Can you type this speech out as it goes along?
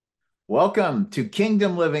Welcome to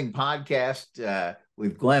Kingdom Living Podcast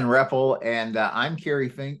with Glenn Reppel, and I'm Kerry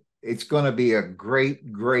Fink. It's going to be a great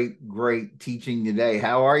teaching today.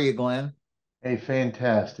 How are you, Glenn? Hey,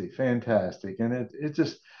 fantastic, fantastic. And it's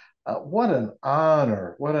just what an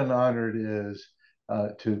honor it is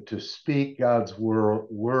to speak God's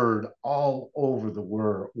word all over the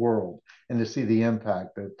world and to see the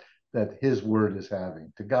impact that his word is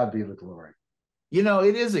having. To God be the glory. You know,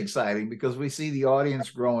 it is exciting because we see the audience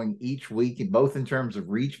growing each week, both in terms of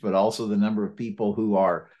reach, but also the number of people who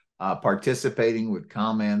are participating with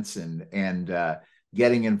comments and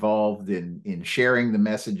getting involved in sharing the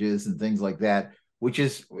messages and things like that, which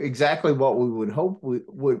is exactly what we would hope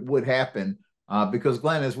would happen. Because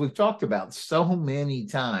Glenn, as we've talked about so many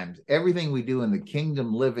times, everything we do in the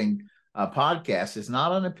Kingdom Living podcast is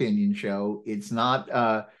not an opinion show. It's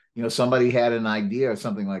not somebody had an idea or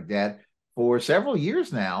something like that for several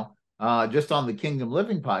years now, just on the Kingdom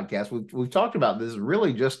Living podcast. We've talked about this is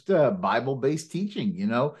really just Bible-based teaching.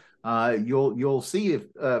 You'll see if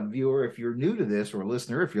viewer, if you're new to this, or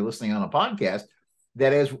listener, if you're listening on a podcast,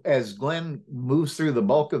 that as Glenn moves through the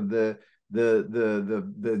bulk of the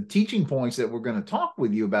teaching points that we're going to talk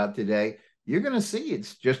with you about today, you're going to see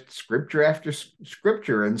it's just scripture after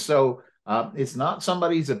scripture, and so it's not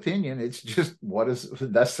somebody's opinion. It's just what is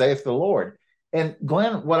thus saith the Lord. And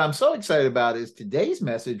Glenn, what I'm so excited about is today's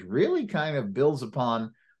message really kind of builds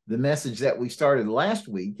upon the message that we started last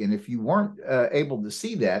week. And if you weren't able to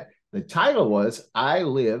see that, the title was "I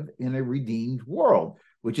Live in a Redeemed World,"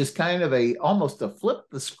 which is kind of a almost a flip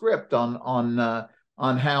the script on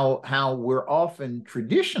how we're often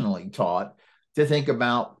traditionally taught to think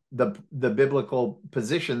about the biblical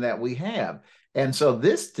position that we have. And so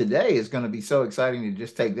this today is going to be so exciting to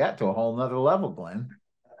just take that to a whole nother level, Glenn.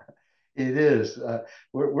 It is.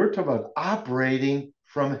 We're talking about operating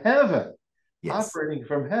from heaven. Yes. Operating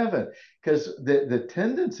from heaven, because the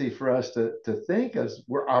tendency for us to think is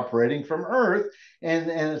we're operating from earth,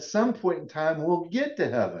 and at some point in time we'll get to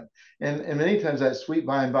heaven, and many times that sweet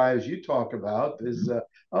by and by, as you talk about, is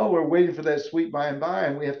oh, we're waiting for that sweet by and by,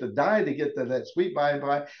 and we have to die to get to that sweet by and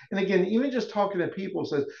by. And again, even just talking to people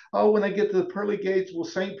says, oh, when I get to the pearly gates, will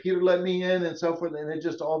St. Peter let me in, and so forth. And it's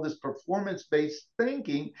just all this performance based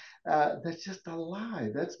thinking. That's just a lie.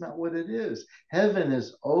 That's not what it is. Heaven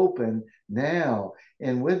is open now.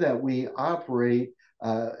 And with that, we operate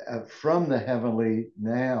from the heavenly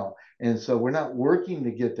now. And so we're not working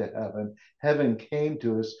to get to heaven. Heaven came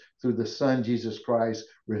to us through the Son, Jesus Christ,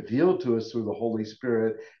 revealed to us through the Holy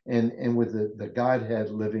Spirit, and with the Godhead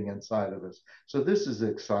living inside of us. So this is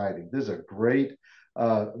exciting. This is a great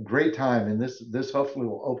time. And this hopefully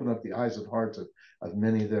will open up the eyes and hearts of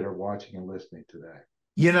many that are watching and listening today.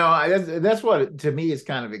 That's what to me is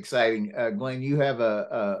kind of exciting. Glenn, you have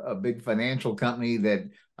a big financial company that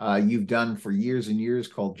you've done for years and years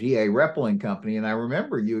called G.A. Reppel and Company. And I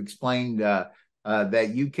remember you explained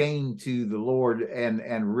that you came to the Lord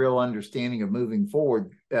and real understanding of moving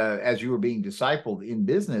forward as you were being discipled in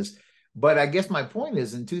business. But I guess my point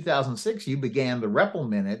is in 2006, you began the Reppel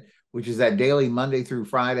Minute, which is that daily Monday through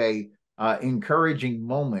Friday encouraging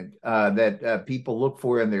moment that people look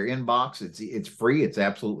for in their inbox. It's free. It's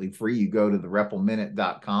absolutely free. You go to the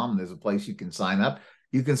reppelminute.com. There's a place you can sign up.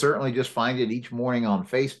 You can certainly just find it each morning on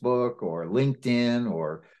Facebook or LinkedIn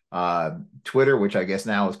or Twitter, which I guess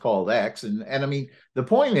now is called X. And I mean, the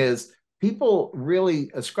point is people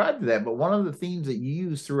really ascribe to that. But one of the themes that you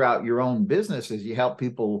use throughout your own business is you help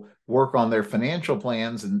people work on their financial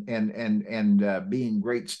plans and being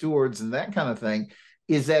great stewards and that kind of thing,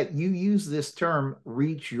 is that you use this term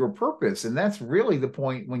reach your purpose. And that's really the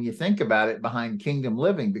point when you think about it behind Kingdom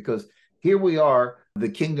Living, because here we are, the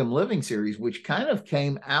Kingdom Living series, which kind of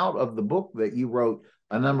came out of the book that you wrote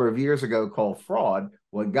a number of years ago called Fraud,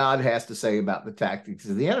 What God Has to Say About the Tactics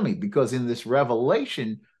of the Enemy. Because in this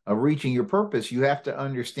revelation of reaching your purpose, you have to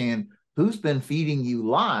understand who's been feeding you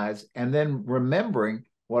lies, and then remembering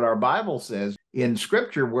what our Bible says in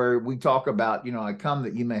scripture, where we talk about, I come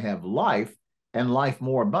that you may have life and life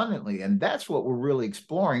more abundantly. And that's what we're really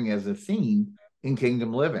exploring as a theme in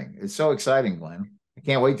Kingdom Living. It's so exciting, Glenn. I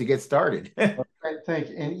can't wait to get started. Thank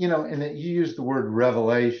you. And and that you use the word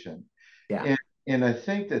revelation, Yeah. and I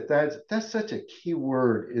think that's such a key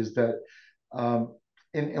word. Is that um,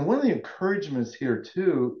 and one of the encouragements here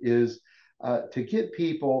too is to get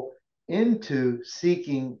people into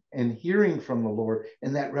seeking and hearing from the Lord,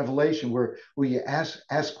 and that revelation where you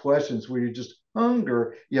ask questions, where you're just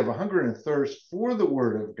hunger. You have a hunger and a thirst for the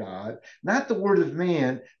Word of God, not the Word of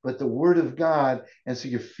man, but the Word of God. And so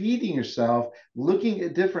you're feeding yourself, looking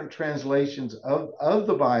at different translations of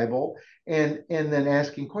the Bible, and then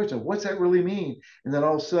asking questions. What's that really mean? And then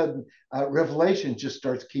all of a sudden, revelation just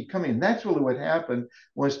starts to keep coming. And that's really what happened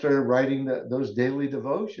when I started writing those daily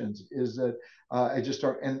devotions. Is that I just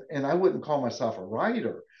start, and I wouldn't call myself a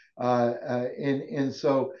writer. And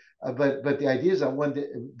so but the idea is I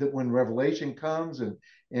wanted that when revelation comes,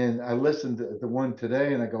 and I listened to the one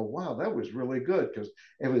today and I go, wow, that was really good, because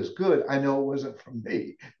if it was good, I know it wasn't from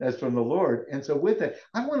me, that's from the Lord. And so with that,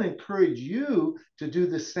 I want to encourage you to do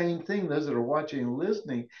the same thing. Those that are watching and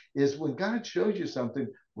listening, is when God shows you something,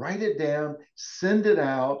 write it down, send it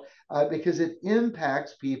out, because it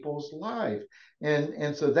impacts people's life.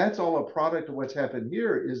 And so that's all a product of what's happened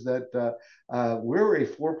here, is that we're a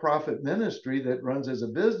for-profit ministry that runs as a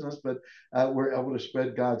business, but we're able to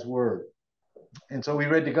spread God's word. And so we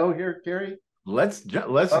ready to go here, Kerry? Let's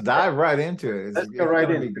Okay. dive right into it. Let's go It's right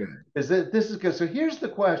going to in. be good. This is good. So here's the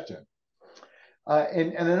question.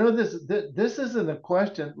 And I know this isn't a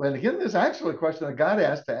question. And again, this is actually a question that God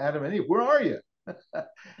asked to Adam and Eve. Where are you?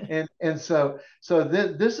 and so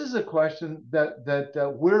this is a question that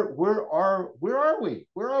where are we?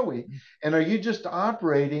 Where are we? And are you just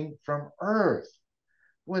operating from earth?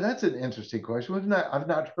 Well, that's an interesting question. I've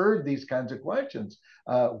not heard these kinds of questions.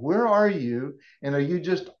 Where are you? And are you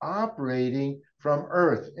just operating from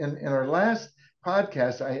earth? In our last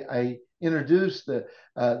podcast, I introduced the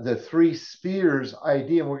three spheres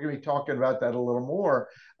idea, and we're going to be talking about that a little more.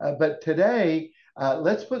 But today,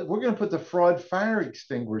 we're going to put the fraud fire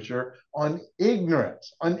extinguisher on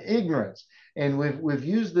ignorance, And we've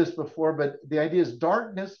used this before, but the idea is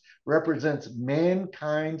darkness represents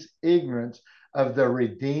mankind's ignorance of their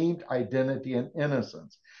redeemed identity and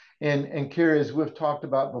innocence. And Kerry, as we've talked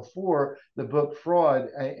about before, the book Fraud,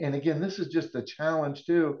 and again, this is just a challenge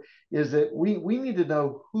too, is that we need to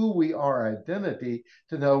know who we are, identity,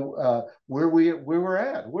 to know where we're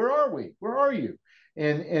at. Where are we? Where are you?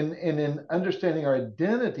 And in understanding our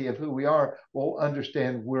identity of who we are, we'll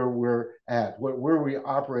understand where we're at, where we're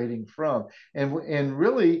operating from. And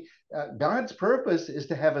really, God's purpose is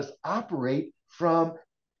to have us operate from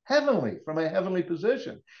a heavenly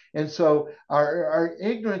position. And so our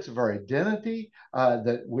ignorance of our identity, that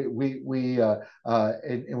the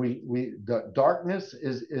darkness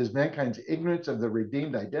is mankind's ignorance of the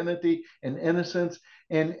redeemed identity and innocence,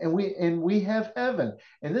 and we have heaven.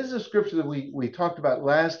 And this is a scripture that we talked about in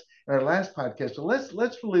our last podcast. So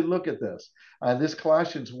let's really look at this. This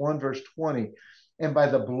Colossians 1 verse 20, and by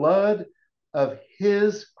the blood of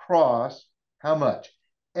his cross, how much?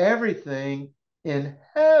 Everything in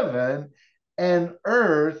heaven and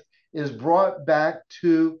earth is brought back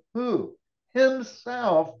to who?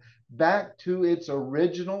 Himself, back to its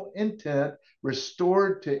original intent,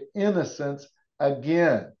 restored to innocence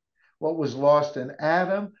again. What was lost in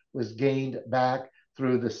Adam was gained back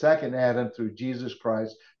through the second Adam, through Jesus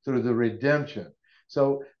Christ, through the redemption.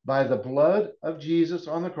 So by the blood of Jesus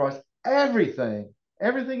on the cross, everything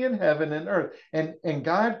in heaven and earth, and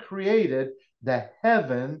God created the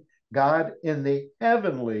heaven. God in the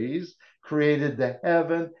heavenlies created the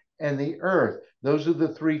heaven and the earth. Those are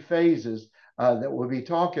the three phases that we'll be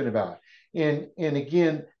talking about. And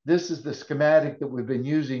again, this is the schematic that we've been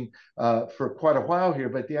using for quite a while here.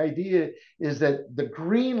 But the idea is that the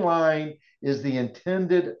green line is the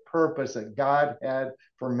intended purpose that God had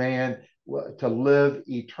for man, to live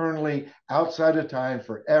eternally outside of time,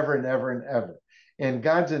 forever and ever and ever. And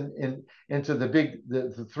God's into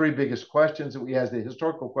the three biggest questions that we ask. The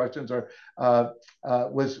historical questions are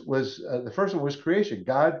the first one was creation.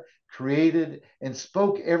 God created and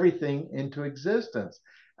spoke everything into existence,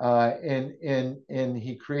 and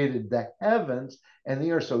He created the heavens and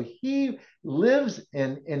the earth. So He lives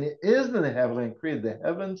and is in the heavenly, and created the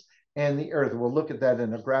heavens and the earth. We'll look at that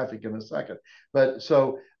in a graphic in a second. But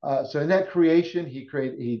so in that creation,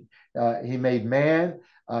 He made man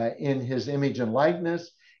in His image and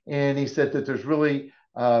likeness. And He said that there's really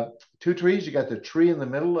two trees. You got the tree in the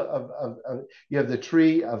middle you have the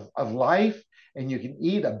tree of life, and you can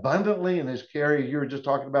eat abundantly. And as Kerry, you were just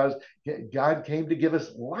talking about, God came to give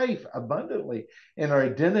us life abundantly, and our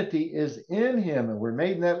identity is in Him, and we're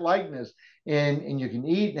made in that likeness. And you can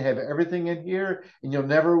eat and have everything in here, and you'll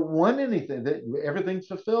never want anything. That everything's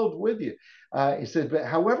fulfilled with you. He said, but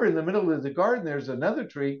however, in the middle of the garden, there's another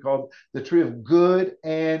tree called the tree of good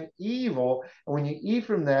and evil. And when you eat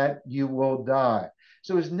from that, you will die.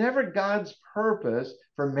 So it's never God's purpose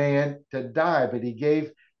for man to die, but He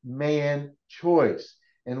gave man choice.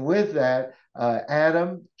 And with that,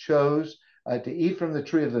 Adam chose to eat from the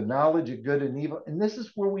tree of the knowledge of good and evil. And this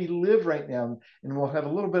is where we live right now. And we'll have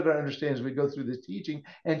a little bit of understanding as we go through this teaching.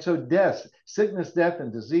 And so death, sickness, death,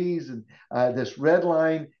 and disease, and this red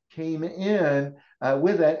line came in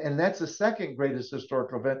with that. And that's the second greatest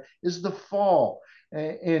historical event, is the fall.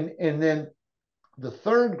 And then the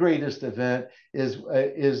third greatest event is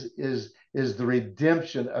the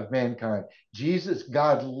redemption of mankind. Jesus,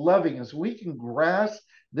 God loving us. We can grasp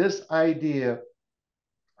this idea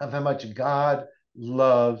of how much God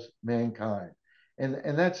loves mankind.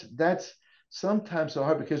 And that's sometimes so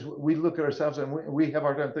hard, because we look at ourselves and we have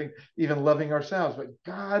our time thinking, even loving ourselves, but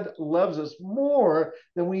God loves us more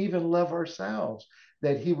than we even love ourselves,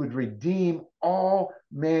 that he would redeem all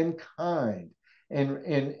mankind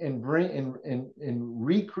and bring and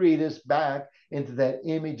recreate us back into that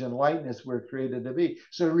image and likeness we're created to be.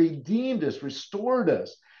 So redeemed us, restored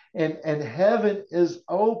us, and heaven is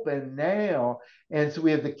open now. And so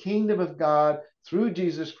we have the kingdom of God through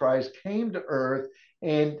Jesus Christ came to earth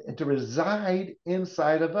and to reside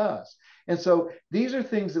inside of us. And so these are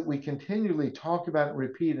things that we continually talk about and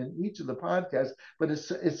repeat in each of the podcasts, but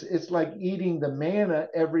it's like eating the manna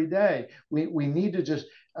every day. We need to just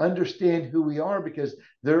understand who we are, because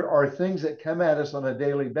there are things that come at us on a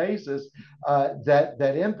daily basis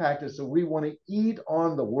that impact us. So we want to eat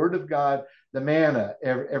on the word of God, the manna,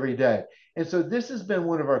 every day. And so this has been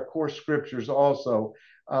one of our core scriptures also,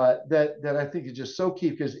 that I think is just so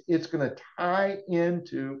key, because it's going to tie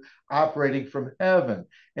into operating from heaven.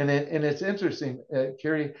 And it's interesting,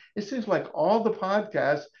 Carrie, it seems like all the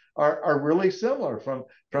podcasts are really similar, from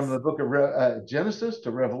the book of Genesis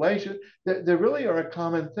to Revelation. They really are a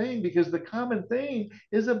common theme, because the common theme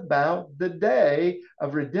is about the day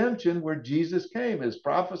of redemption where Jesus came, is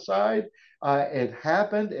prophesied. It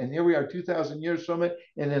happened, and here we are 2,000 years from it,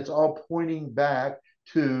 and it's all pointing back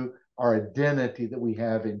to our identity that we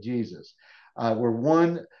have in Jesus. We're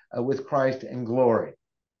one with Christ in glory.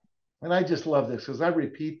 And I just love this, because I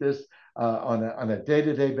repeat this on a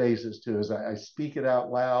day-to-day basis too, as I speak it out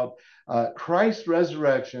loud. Christ's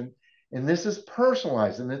resurrection, and this is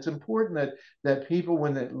personalized, and it's important that people,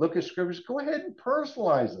 when they look at scriptures, go ahead and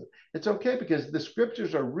personalize it. It's okay, because the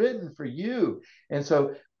scriptures are written for you. And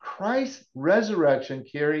so Christ's resurrection,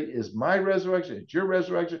 Carrie, is my resurrection. It's your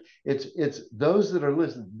resurrection. It's those that are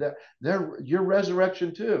listening. They're your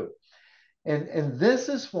resurrection too. And this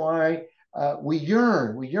is why we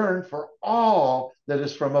yearn for all that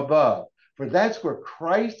is from above. For that's where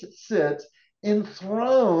Christ sits,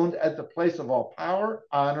 enthroned at the place of all power,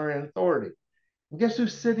 honor, and authority. And guess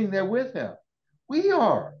who's sitting there with him? We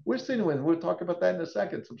are. We're sitting with him. We'll talk about that in a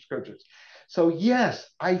second, some scriptures. So yes,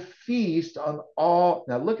 I feast on all,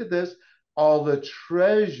 now look at this, all the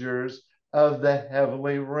treasures of the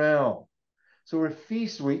heavenly realm. So we're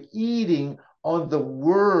feasting, we're eating on the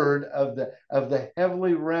word of the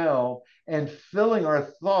heavenly realm, and filling our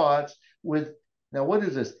thoughts with, now what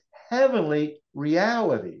is this? Heavenly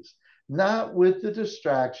realities, not with the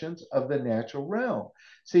distractions of the natural realm.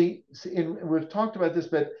 See, and we've talked about this,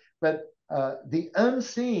 but the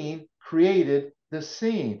unseen created the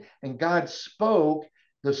seen, and God spoke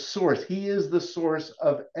the source. He is the source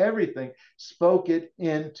of everything, spoke it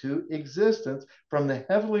into existence from the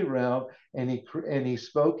heavenly realm, and he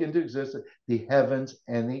spoke into existence the heavens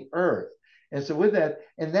and the earth. And so with that,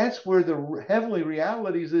 and that's where the heavenly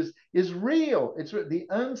realities is real. It's the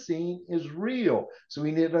unseen is real. So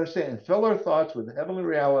we need to understand and fill our thoughts with heavenly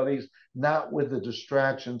realities, not with the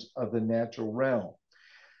distractions of the natural realm.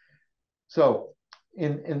 So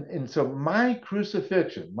so my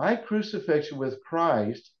crucifixion with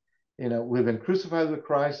Christ, we've been crucified with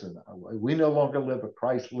Christ, and we no longer live, but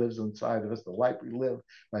Christ lives inside of us. The life we live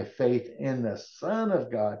by faith in the Son of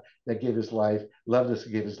God that gave his life, loved us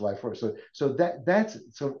and gave his life for us. So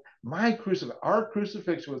our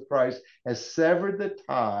crucifixion with Christ has severed the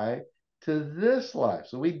tie to this life.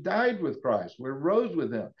 So we died with Christ. We rose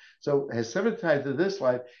with him. So has severed the tie to this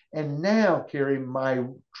life. And now, Carrie, my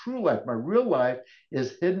true life, my real life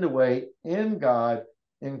is hidden away in God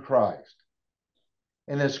in Christ.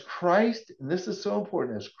 And as Christ, and this is so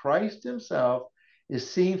important, as Christ himself is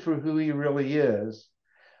seen for who he really is,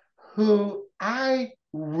 who I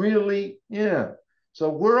really am. So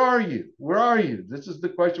where are you? Where are you? This is the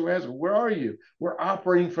question we're asking. Where are you? We're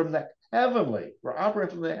operating from the heavenly. We're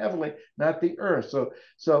operating from the heavenly, not the earth.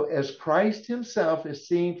 So as Christ himself is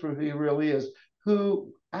seen for who he really is,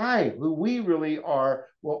 who we really are,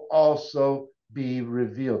 will also be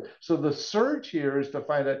revealed. So the search here is to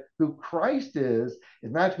find out who Christ is,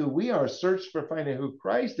 and not who we are. Search for finding who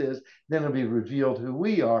Christ is, then it'll be revealed who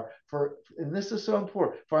we are. And this is so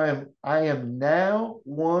important. For I am now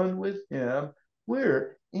one with him.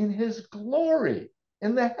 Where? in his glory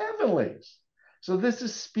in the heavenlies. So this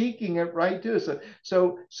is speaking it right to us.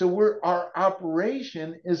 So our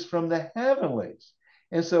operation is from the heavenlies.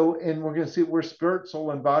 And we're going to see we're spirit,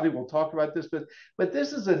 soul, and body. We'll talk about this, but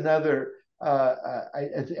this is another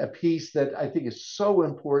a piece that I think is so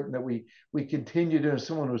important that we continue to.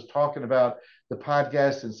 Someone was talking about the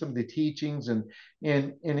podcast and some of the teachings, and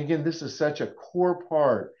again, this is such a core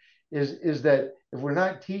part. Is that if we're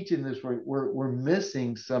not teaching this, we're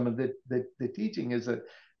missing some of the teaching. Is that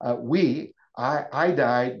I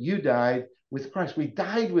died, you died with Christ. We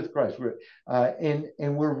died with Christ.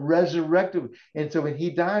 And we're resurrected. And so when he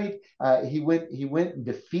died, he went and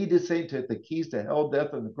defeated Satan, took the keys to hell,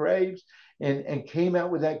 death, and the graves, and came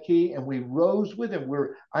out with that key. And we rose with him.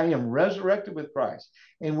 I am resurrected with Christ,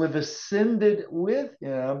 and we've ascended with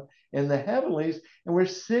him in the heavenlies, and we're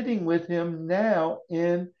sitting with him now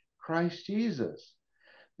in Christ Jesus.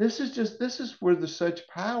 This is where there's such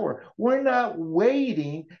power. We're not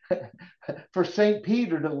waiting for St.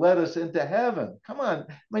 Peter to let us into heaven. Come on.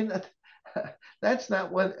 I mean, that's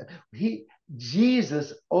not what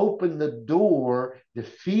Jesus opened the door,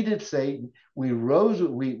 defeated Satan. We rose,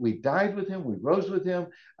 we died with him, we rose with him,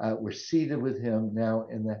 we're seated with him now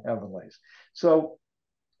in the heavenlies. So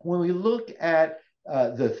when we look at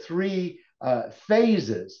the three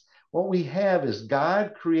phases, what we have is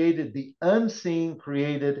God created the unseen,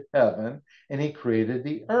 created heaven, and he created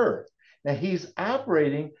the earth. Now he's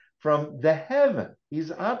operating from the heaven.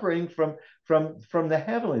 He's operating from the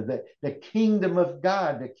heavenly, the kingdom of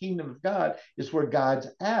God. The kingdom of God is where God's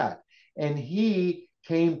at. And he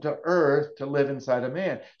came to earth to live inside a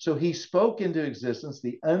man. So he spoke into existence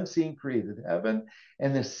the unseen created heaven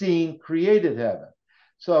and the seen created heaven.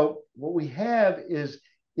 So what we have is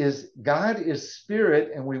God is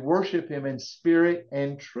spirit, and we worship him in spirit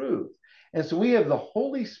and truth. And so we have the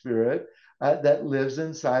Holy Spirit that lives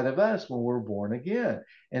inside of us when we're born again.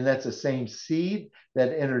 And that's the same seed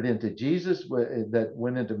that entered into Jesus, that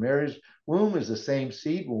went into Mary's womb, is the same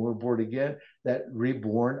seed when we're born again that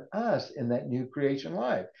reborn us in that new creation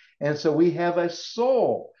life. And so we have a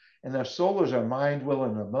soul, and our soul is our mind, will,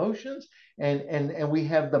 and emotions. And we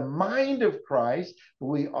have the mind of Christ, but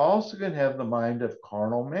we also can have the mind of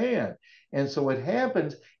carnal man. And so what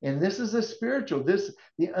happens, and this is a spiritual,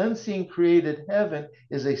 the unseen created heaven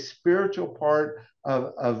is a spiritual part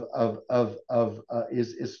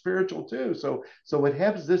is spiritual too. So what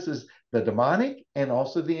happens, this is the demonic and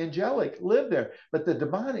also the angelic live there. But the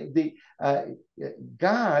demonic,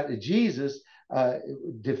 God, Jesus,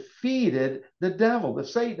 defeated the devil, the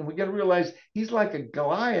Satan. We got to realize he's like a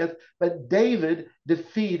Goliath, but David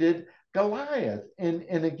defeated Goliath. And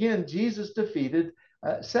again, Jesus defeated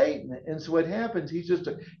Satan. And so what happens,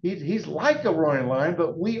 he's like a roaring lion,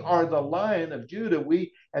 but we are the Lion of Judah.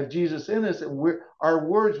 We have Jesus in us, and our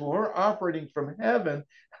words, when we're operating from heaven,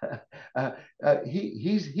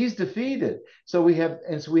 he's defeated. So we have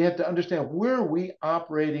to understand where we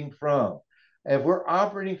operating from. If we're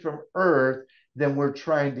operating from earth, then we're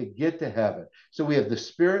trying to get to heaven. So we have the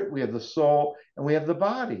spirit, we have the soul, and we have the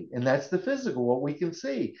body, and that's the physical, what we can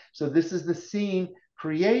see. So this is the seen,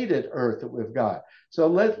 created earth that we've got. So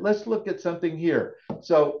let's look at something here.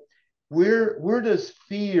 So where does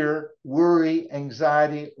fear, worry,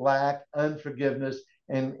 anxiety, lack, unforgiveness,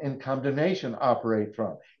 and condemnation operate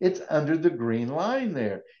from? It's under the green line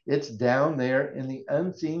there. It's down there in the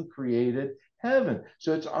unseen created heaven.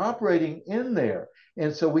 So it's operating in there.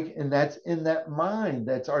 And so that's in that mind,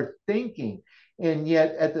 that's our thinking. And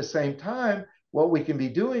yet at the same time, what we can be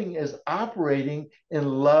doing is operating in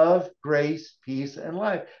love, grace, peace, and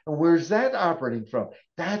life. And where's that operating from?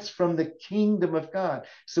 That's from the kingdom of God.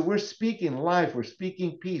 So we're speaking life, we're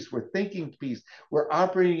speaking peace, we're thinking peace, we're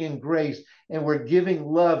operating in grace, and we're giving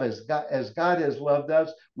love as God has loved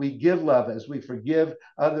us. We give love as we forgive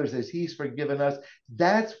others as he's forgiven us.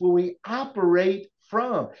 That's where we operate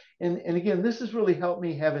from. And again, this has really helped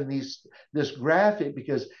me having this graphic,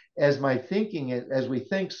 because as my thinking, as we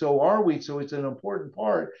think, so are we. So it's an important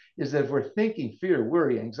part, is that if we're thinking fear,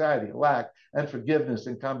 worry, anxiety, lack, unforgiveness,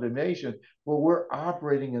 and condemnation, well, we're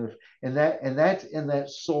operating in that's in that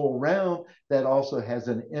soul realm that also has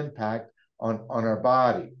an impact on our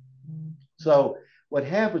body. So what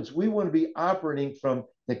happens, we want to be operating from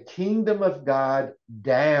the kingdom of God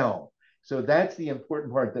down. So that's the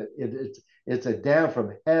important part, that it's a down,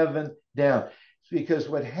 from heaven down. Because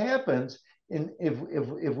what happens, and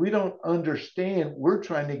if we don't understand, we're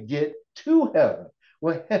trying to get to heaven.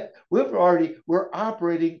 Well, we're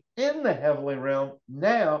operating in the heavenly realm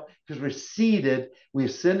now, because we're seated. We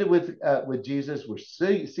ascended with Jesus. We're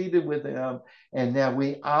seated with him, and now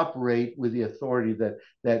we operate with the authority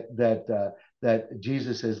that that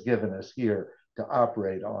Jesus has given us here to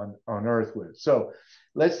operate on earth with. So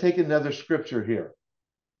let's take another scripture here.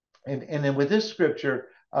 And then with this scripture,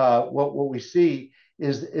 what we see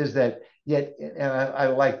is that yet, and I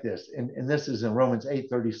like this, and this is in Romans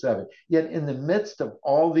 8:37. Yet in the midst of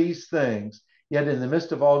all these things,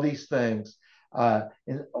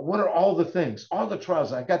 and what are all the things, all the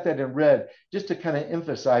trials? I got that in red just to kind of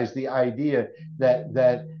emphasize the idea that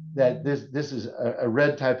this is a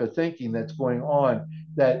red type of thinking that's going on.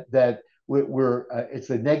 That we're it's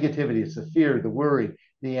the negativity, it's the fear, the worry,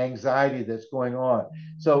 the anxiety that's going on.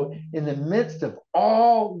 So, in the midst of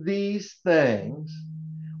all these things,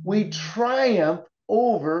 we triumph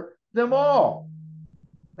over them all.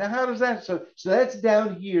 Now, how does that? So that's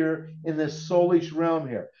down here in this soulish realm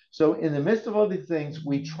here. So, in the midst of all these things,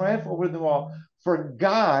 we triumph over them all. For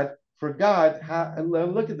God,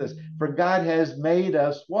 look at this. For God has made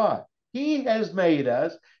us what? He has made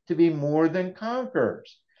us to be more than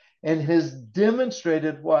conquerors, and has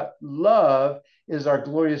demonstrated what? Love is our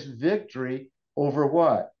glorious victory over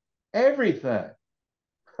what? Everything.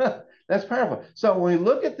 That's powerful. So when we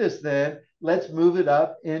look at this, then let's move it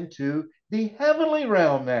up into the heavenly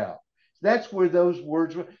realm now. That's where those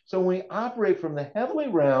words were. So when we operate from the heavenly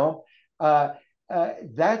realm,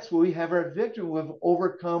 that's where we have our victory. We've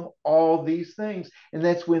overcome all these things, and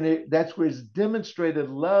that's where it's demonstrated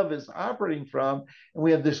love is operating from, and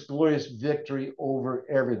we have this glorious victory over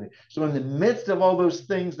everything. So in the midst of all those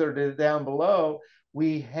things that are down below,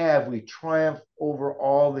 we triumph over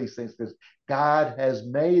all these things because God has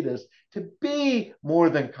made us to be more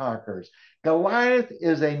than conquerors. Goliath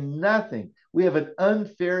is a nothing. We have an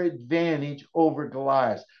unfair advantage over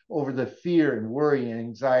Goliath, over the fear and worry and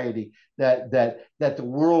anxiety that the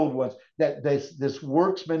world wants, that this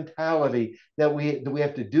works mentality that we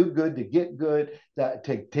have to do good to get good,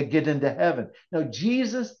 to get into heaven. Now,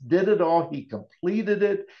 Jesus did it all. He completed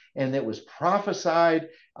it, and it was prophesied,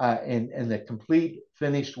 and the complete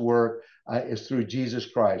finished work is through Jesus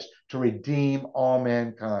Christ to redeem all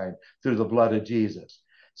mankind through the blood of Jesus.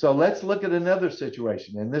 So let's look at another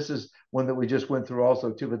situation. And this is one that we just went through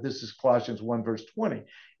also too, but this is Colossians 1 verse 20.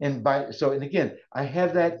 And again, I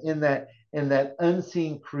have that in that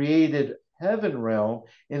unseen created heaven realm.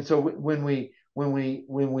 And so when we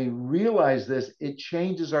realize this, it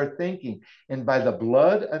changes our thinking. And by the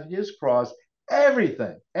blood of his cross,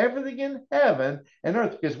 everything in heaven and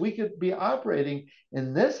earth, because we could be operating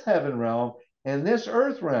in this heaven realm and this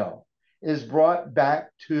earth realm, is brought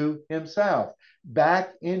back to himself,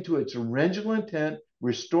 back into its original intent,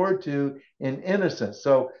 restored to in innocence.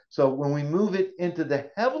 So when we move it into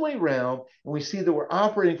the heavenly realm and we see that we're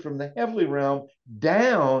operating from the heavenly realm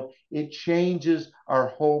down, it changes our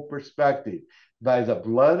whole perspective. By the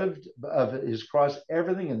blood of his cross,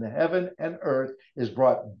 everything in the heaven and earth is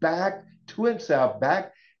brought back to himself.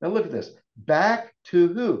 Back. Now look at this. Back to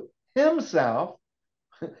who? Himself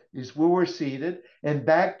is where we're seated, and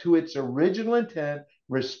back to its original intent,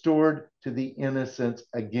 restored to the innocence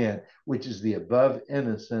again, which is the above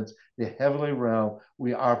innocence, the heavenly realm.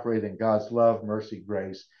 We operate in God's love, mercy,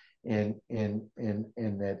 grace, in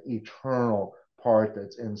that eternal part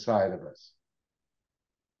that's inside of us.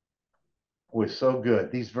 We're so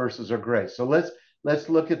good. These verses are great. So let's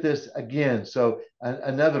look at this again. So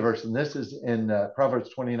another verse, and this is in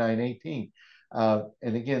Proverbs 29:18.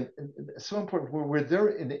 And again, so important where there,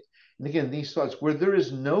 and again, these thoughts, where there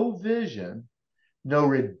is no vision, no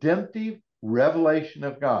redemptive revelation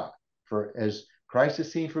of God. For as Christ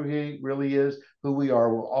is seen for who he really is, who we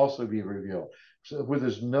are will also be revealed. So where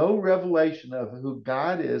there's no revelation of who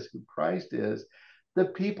God is, who Christ is, the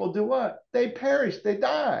people do what? They perish, they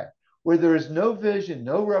die. Where there is no vision,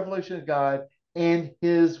 no revelation of God and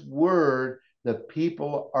his word, the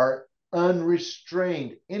people are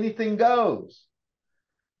unrestrained. Anything goes.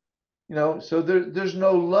 So there's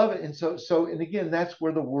no love. And and again, that's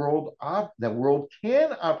where the world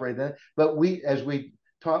can operate in. But as we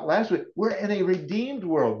taught last week, we're in a redeemed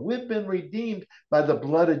world. We've been redeemed by the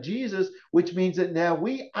blood of Jesus, which means that now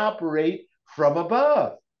we operate from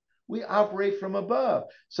above. We operate from above.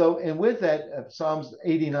 So, and with that, Psalms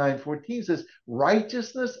 89:14 says,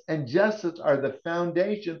 righteousness and justice are the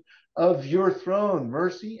foundation of your throne.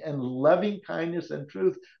 Mercy and loving kindness and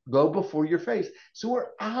truth go before your face. So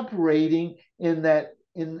we're operating in that,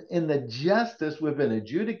 in the justice. We've been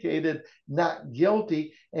adjudicated not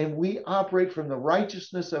guilty, and we operate from the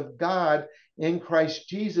righteousness of God in Christ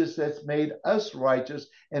Jesus, that's made us righteous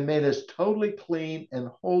and made us totally clean and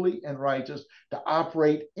holy and righteous to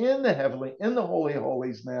operate in the heavenly, in the holy of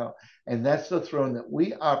holies now. And that's the throne that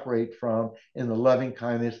we operate from, in the loving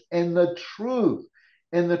kindness and the truth,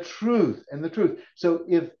 and the truth, and the truth. So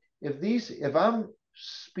if I'm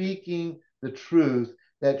speaking the truth,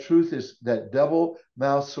 that truth is that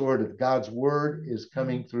double-mouthed sword of God's word is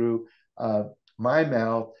coming through my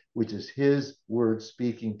mouth, which is His word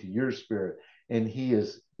speaking to your spirit, and He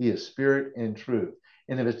is spirit and truth.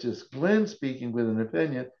 And if it's just Glenn speaking with an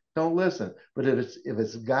opinion, don't listen. But if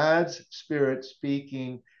it's God's spirit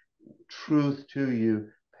speaking truth to you,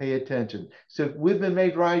 pay attention. So we've been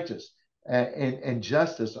made righteous, and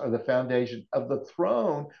justice are the foundation of the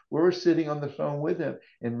throne. We're sitting on the throne with Him,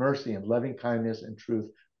 and mercy and loving kindness and truth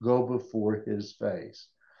go before His face.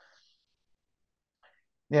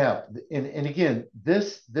 Now, and again,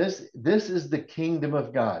 this is the kingdom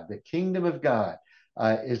of God. The kingdom of God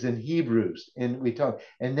is in Hebrews, and we talk.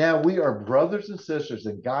 And now we are brothers and sisters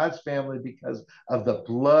in God's family because of the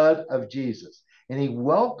blood of Jesus. And He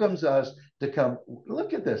welcomes us to come.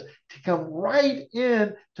 Look at this, to come right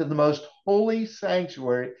in to the most holy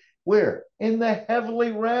sanctuary. Where? In the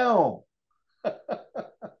heavenly realm.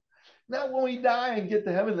 Not when we die and get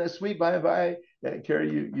to heaven, that sweet by and by.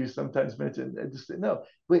 Carrie, you sometimes mention. Just no.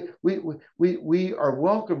 We are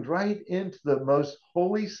welcomed right into the most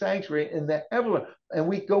holy sanctuary in the heaven, and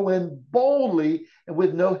we go in boldly and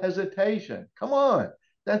with no hesitation. Come on,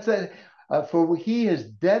 that's it. For He has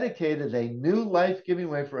dedicated a new life-giving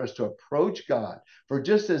way for us to approach God. For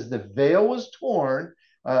just as the veil was torn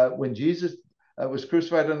when Jesus was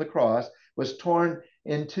crucified on the cross, was torn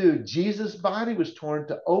in two, Jesus' body was torn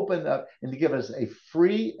to open up and to give us a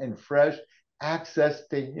free and fresh access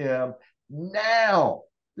to Him now.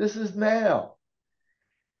 This is now.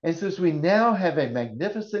 And since we now have a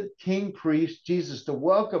magnificent king priest, Jesus, to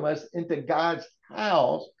welcome us into God's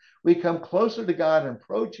house, we come closer to God and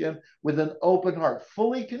approach Him with an open heart,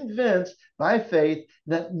 fully convinced by faith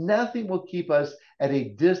that nothing will keep us at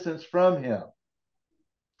a distance from Him.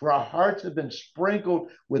 For our hearts have been sprinkled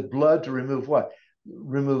with blood to remove what?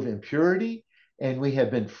 Remove impurity, and we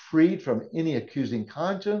have been freed from any accusing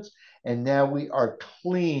conscience, and now we are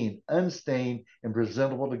clean, unstained, and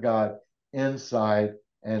presentable to God inside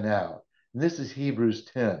and out. And this is Hebrews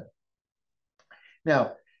 10.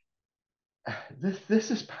 Now,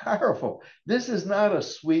 this is powerful. This is not a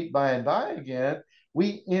sweet by and by again.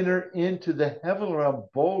 We enter into the heavenly realm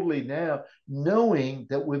boldly now, knowing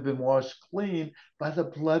that we've been washed clean by the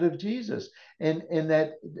blood of Jesus, and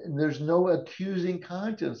that there's no accusing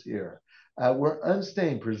conscience here. We're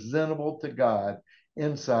unstained, presentable to God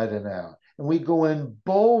inside and out, and we go in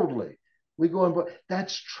boldly. We go in.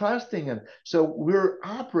 That's trusting Him. So we're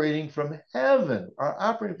operating from heaven. Are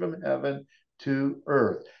operating from heaven to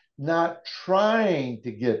earth, not trying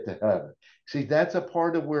to get to heaven. See, that's a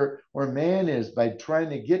part of where man is, by trying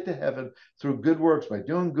to get to heaven through good works, by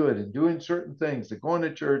doing good and doing certain things, like going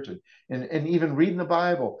to church and even reading the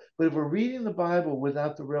Bible. But if we're reading the Bible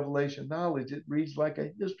without the revelation knowledge, it reads like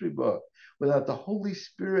a history book. Without the Holy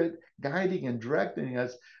Spirit guiding and directing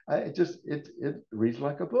us, it reads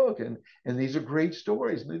like a book. And these are great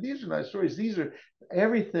stories. And these are not stories. These are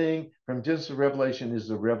everything from Genesis to Revelation is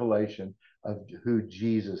the revelation of who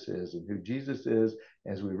Jesus is, and who Jesus is,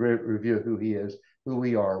 as we review who He is, who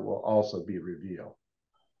we are will also be revealed.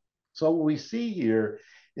 So what we see here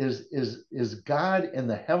is God in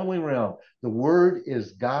the heavenly realm. The Word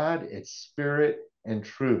is God, it's spirit and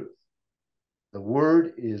truth. The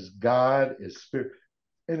Word is God, is spirit,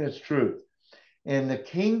 and it's truth. And the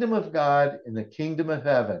kingdom of God and the kingdom of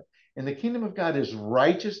heaven. And the kingdom of God is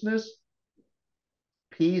righteousness,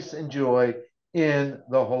 peace, and joy in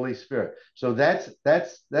the Holy Spirit. So that's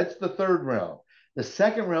the third realm. The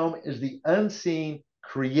second realm is the unseen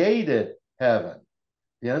created heaven.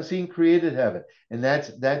 The unseen created heaven. And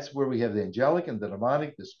that's where we have the angelic and the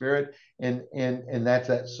demonic, the spirit, and that's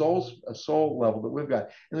that soul level that we've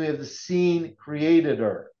got. And we have the seen created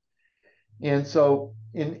earth. And so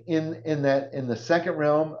in the second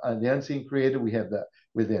realm, the unseen created, we have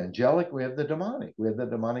with the angelic, we have the demonic, we have the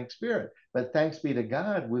demonic spirit. But thanks be to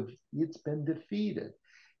God, it's been defeated.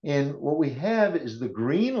 And what we have is the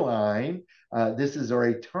green line. This is our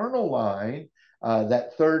eternal line,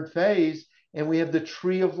 that third phase, and we have the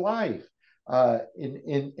tree of life.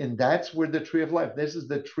 And that's where the tree of life. This is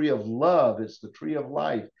the tree of love. It's the tree of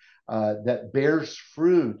life that bears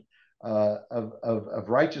fruit. Of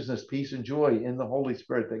righteousness, peace, and joy in the Holy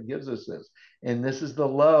Spirit that gives us this. And this is the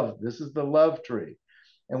love tree.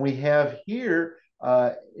 And we have here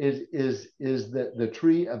is the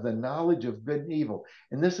tree of the knowledge of good and evil.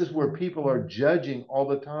 And this is where people are judging all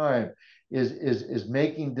the time, is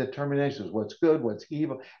making determinations, what's good, what's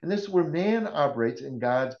evil. And this is where man operates in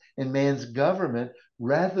man's government,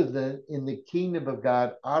 rather than in the kingdom of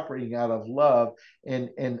God, operating out of love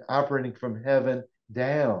and operating from heaven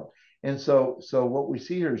down. And so what we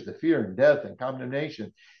see here is the fear and death and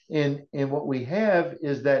condemnation. And what we have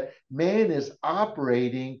is that man is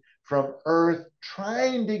operating from earth,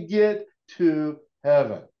 trying to get to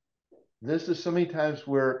heaven. This is so many times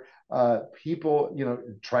where people,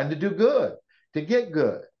 trying to do good, to get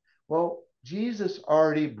good. Well, Jesus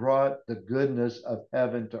already brought the goodness of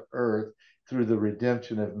heaven to earth through the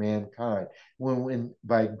redemption of mankind. When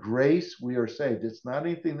by grace we are saved, it's not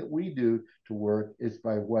anything that we do to work, it's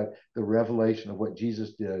by what the revelation of what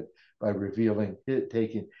Jesus did by revealing,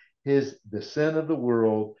 taking the sin of the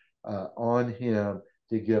world on him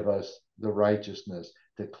to give us the righteousness,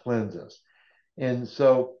 to cleanse us. And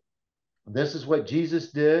so this is what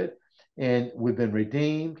Jesus did, and we've been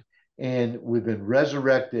redeemed, and we've been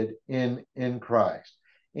resurrected in Christ.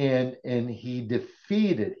 And he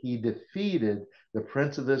defeated the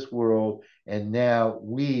prince of this world, and now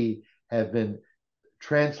we have been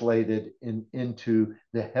translated into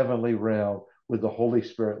the heavenly realm with the Holy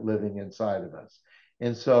Spirit living inside of us.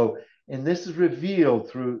 And so, and this is revealed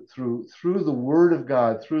through the Word of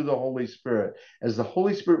God, through the Holy Spirit. As the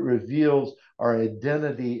Holy Spirit reveals our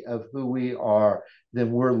identity of who we are,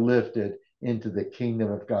 then we're lifted into the kingdom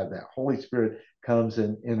of God. That Holy Spirit comes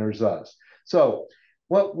and enters us. So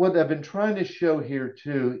what I've been trying to show here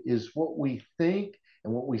too is what we think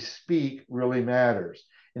and what we speak really matters.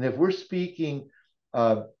 And if we're speaking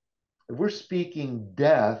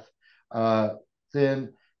death, then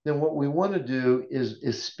what we want to do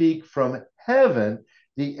is speak from heaven,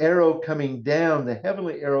 the arrow coming down, the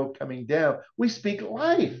heavenly arrow coming down. We speak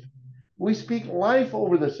life. We speak life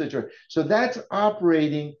over the situation. So that's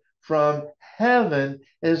operating from heaven,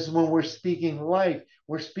 is when we're speaking life.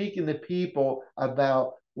 We're speaking to people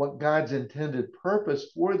about what God's intended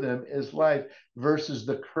purpose for them is life, versus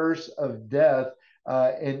the curse of death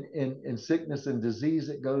and sickness and disease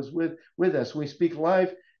that goes with us. When we speak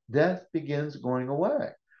life, death begins going away.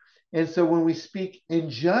 And so when we speak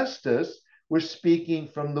injustice, we're speaking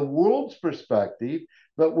from the world's perspective.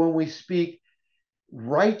 But when we speak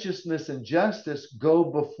righteousness and justice go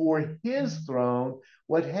before his throne,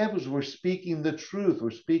 what happens? We're speaking the truth.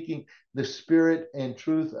 We're speaking the spirit and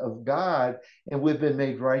truth of God, and we've been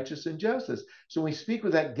made righteous in justice. So when we speak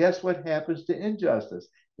with that, guess what happens to injustice?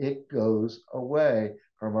 It goes away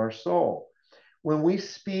from our soul. When we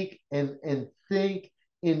speak and think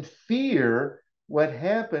in fear, what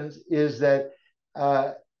happens is that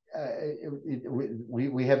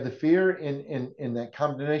we have the fear and that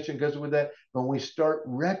condemnation goes with that. When we start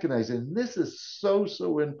recognizing, and this is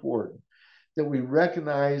so important, that we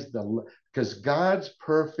recognize because God's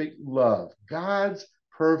perfect love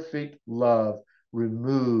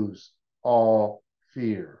removes all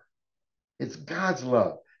fear. It's God's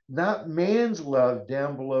love, not man's love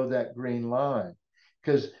down below that green line.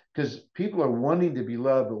 Because people are wanting to be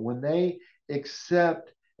loved, but when they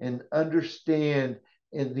accept and understand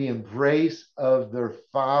in the embrace of their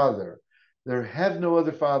Father, there have no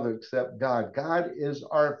other Father except God. God is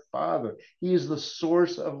our Father. He is the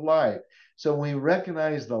source of life. So when we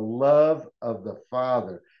recognize the love of the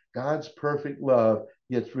Father, God's perfect love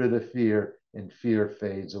gets rid of fear, and fear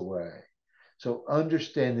fades away. So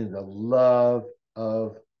understanding the love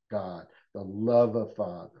of God, the love of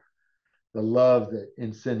Father, the love that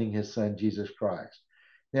in sending his son, Jesus Christ.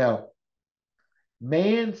 Now,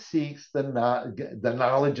 man seeks the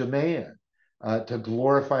knowledge of man, to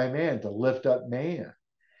glorify man, to lift up man.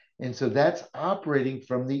 And so that's operating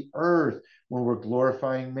from the earth when we're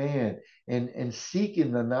glorifying man and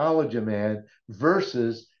seeking the knowledge of man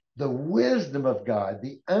versus the wisdom of God,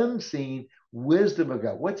 the unseen wisdom of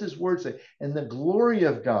God. What's his word say? And the glory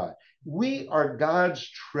of God. We are God's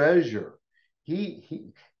treasure. His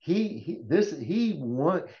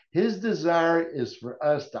desire is for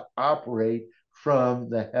us to operate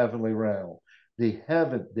from the heavenly realm, the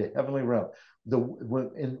heavenly realm,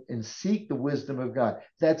 and seek the wisdom of God.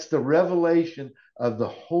 That's the revelation of the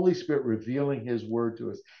Holy Spirit revealing his word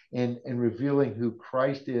to us and revealing who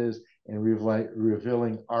Christ is and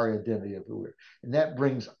revealing our identity of who we are. And that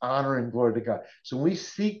brings honor and glory to God. So when we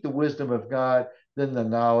seek the wisdom of God, then the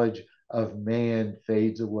knowledge of man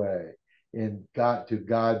fades away, and to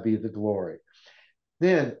God be the glory.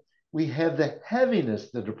 Then we have the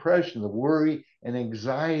heaviness, the depression, the worry and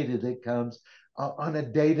anxiety that comes on a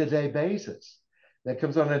day-to-day basis.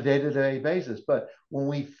 But when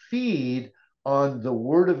we feed on the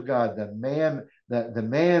word of God, the manna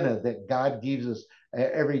that God gives us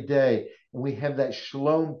every day, and we have that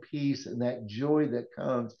shalom peace and that joy that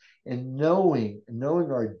comes in knowing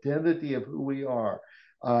our identity of who we are,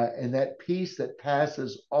 and that peace that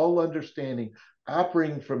passes all understanding,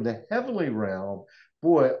 operating from the heavenly realm,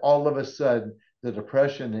 boy, all of a sudden the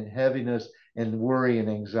depression and heaviness and worry and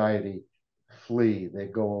anxiety flee, they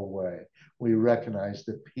go away. We recognize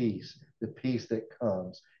the peace that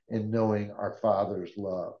comes in knowing our Father's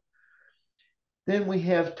love. Then we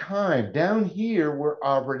have time. Down here, we're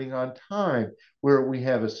operating on time, where we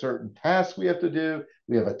have a certain task we have to do.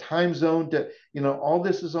 We have a time zone to, all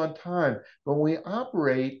this is on time. But when we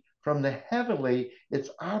operate from the heavenly, it's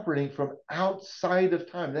operating from outside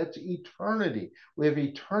of time. That's eternity. We have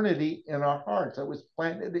eternity in our hearts. That was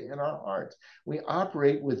planted in our hearts. We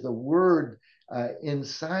operate with the word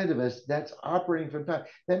inside of us. That's operating from time.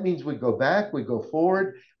 That means we go back, we go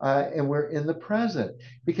forward, and we're in the present.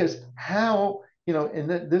 Because how,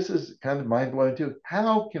 and this is kind of mind blowing too.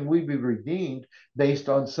 How can we be redeemed based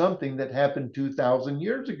on something that happened 2,000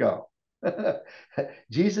 years ago?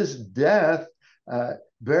 Jesus' death,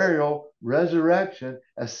 burial, resurrection,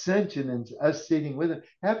 ascension, and us sitting with him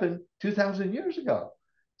happened 2,000 years ago.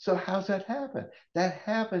 So how's that happen? That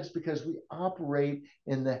happens because we operate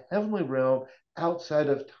in the heavenly realm outside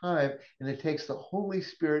of time, and it takes the Holy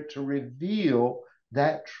Spirit to reveal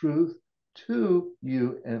that truth to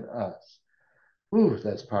you and us. Ooh,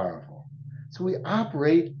 that's powerful. So we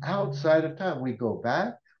operate outside of time. We go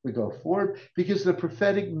back, we go forward, because the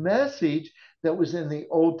prophetic message that was in the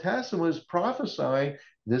Old Testament was prophesying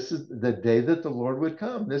this is the day that the Lord would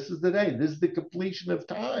come. This is the day. This is the completion of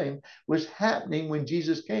time was happening when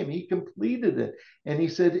Jesus came. He completed it. And he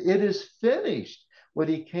said, it is finished. What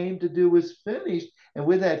he came to do was finished. And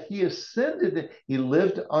with that, he ascended. He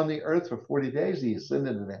lived on the earth for 40 days. He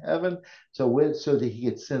ascended into heaven so that he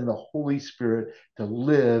could send the Holy Spirit to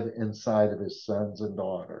live inside of his sons and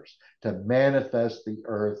daughters, to manifest the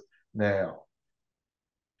earth now.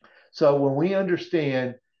 So when we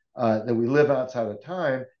understand that we live outside of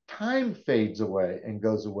time, time fades away and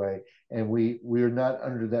goes away. And we're not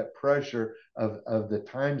under that pressure of the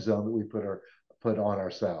time zone that we put on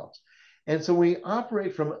ourselves. And so we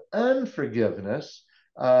operate from unforgiveness.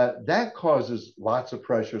 That causes lots of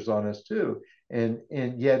pressures on us too. And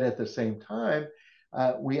yet at the same time,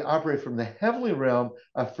 we operate from the heavenly realm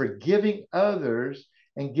of forgiving others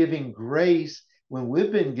and giving grace when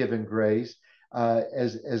we've been given grace.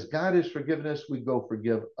 As God has forgiven us, we go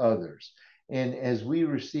forgive others. And as we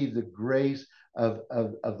receive the grace of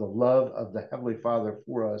the love of the Heavenly Father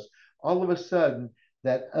for us, all of a sudden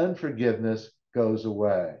that unforgiveness goes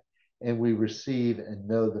away. And we receive and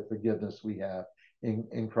know the forgiveness we have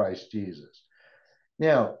in Christ Jesus.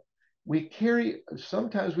 Now,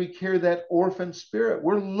 sometimes we carry that orphan spirit.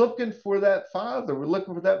 We're looking for that father. We're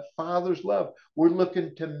looking for that father's love. We're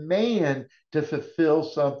looking to man to fulfill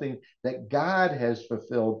something that God has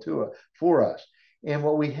fulfilled for us. And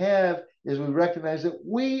what we have is we recognize that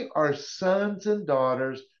we are sons and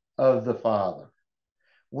daughters of the Father.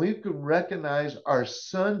 We can recognize our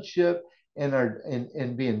sonship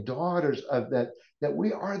and being daughters of that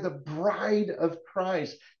we are the bride of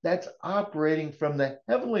Christ. That's operating from the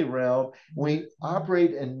heavenly realm. We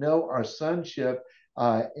operate and know our sonship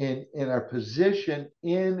in our position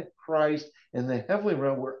in Christ in the heavenly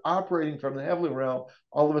realm. We're operating from the heavenly realm.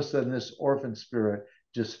 All of a sudden, this orphan spirit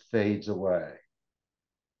just fades away.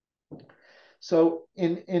 So,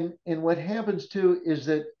 in what happens too is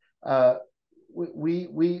that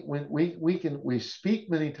we speak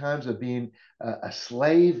many times of being a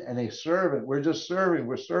slave and a servant. We're just serving.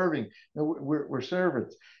 We're serving. We're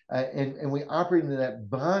servants, and we operate in that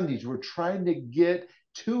bondage. We're trying to get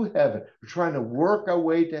to heaven. We're trying to work our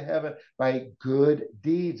way to heaven by good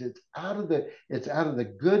deeds. It's out of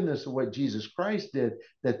the goodness of what Jesus Christ did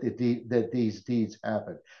that these deeds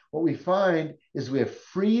happen. What we find is we have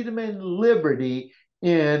freedom and liberty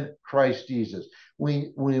in Christ Jesus.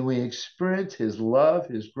 When we experience his love,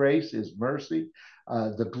 his grace, his mercy,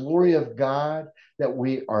 the glory of God,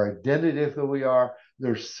 that our identity of who we are,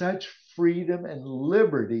 there's such freedom and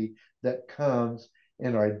liberty that comes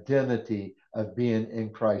in our identity of being in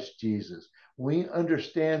Christ Jesus. We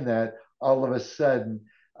understand that all of a sudden,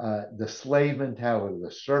 the slave mentality,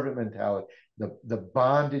 the servant mentality, the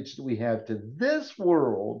bondage that we have to this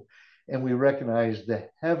world, and we recognize the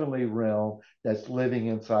heavenly realm that's living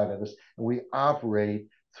inside of us. And we operate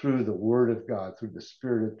through the word of God, through the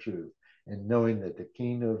spirit of truth, and knowing that the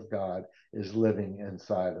kingdom of God is living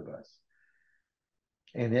inside of us.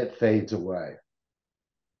 And it fades away.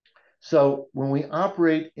 So when we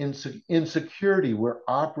operate in security, we're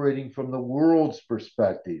operating from the world's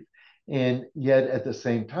perspective. And yet at the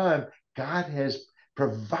same time, God has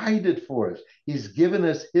provided for us. He's given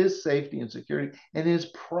us his safety and security and his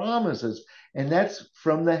promises. And that's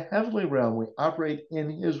from the heavenly realm. We operate in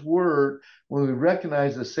his word when we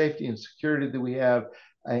recognize the safety and security that we have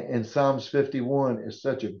And Psalms 51 is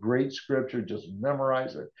such a great scripture. Just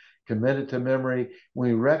memorize it, commit it to memory. When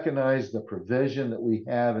we recognize the provision that we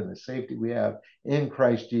have and the safety we have in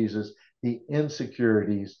Christ Jesus, the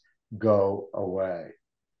insecurities go away.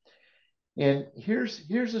 And here's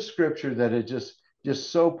a scripture that is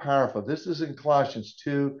just so powerful. This is in Colossians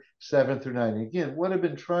 2, 7 through 9. Again, what I've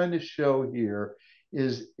been trying to show here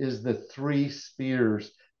is the three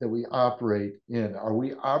spheres that we operate in. Are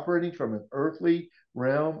we operating from an earthly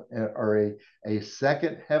realm or a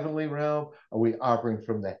second heavenly realm? Are we operating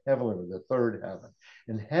from the heavenly realm, the third heaven?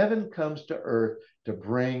 And heaven comes to earth to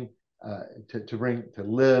bring to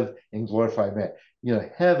live in glorified man. You know,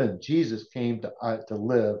 heaven, Jesus came to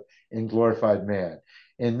live in glorified man.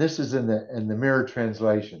 And this is in the Mirror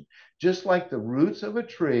translation. Just like the roots of a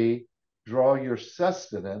tree draw your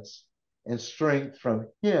sustenance and strength from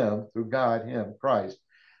him, through God, him, Christ,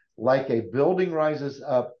 like a building rises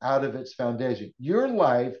up out of its foundation, your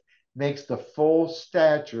life makes the full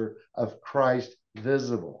stature of Christ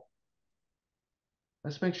visible.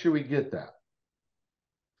 Let's make sure we get that.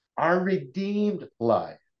 Our redeemed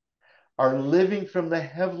life, our living from the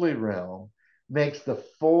heavenly realm, makes the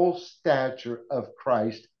full stature of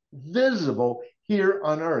Christ visible here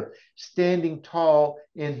on earth, standing tall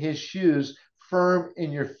in his shoes, firm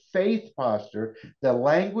in your faith posture. The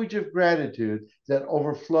language of gratitude that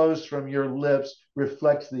overflows from your lips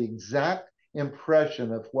reflects the exact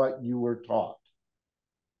impression of what you were taught.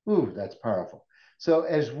 Ooh, that's powerful. So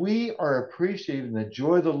as we are appreciating the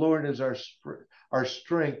joy of the Lord as our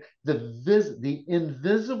strength, the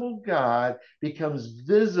invisible God becomes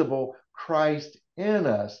visible, Christ in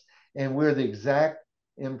us, and we're the exact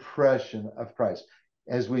impression of Christ.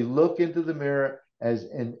 As we look into the mirror,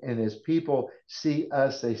 and as people see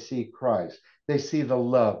us, they see Christ. They see the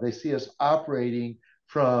love. They see us operating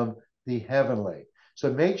from the heavenly.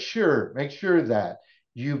 So make sure that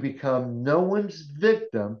you become no one's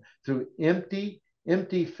victim through empty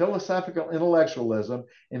philosophical intellectualism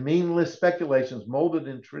and meaningless speculations molded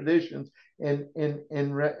in traditions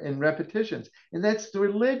and repetitions. And that's the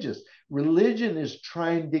religious. Religion is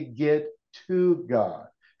trying to get to God,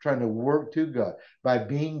 trying to work to God by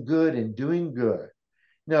being good and doing good.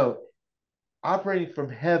 No, operating from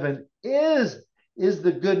heaven is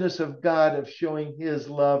the goodness of God, of showing his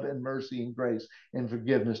love and mercy and grace and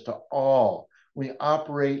forgiveness to all. We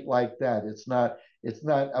operate like that. It's not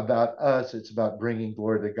about us, it's about bringing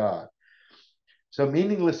glory to God. So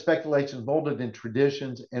meaningless speculations molded in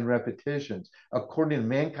traditions and repetitions, according to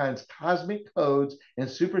mankind's cosmic codes and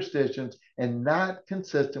superstitions, and not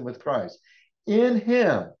consistent with Christ. In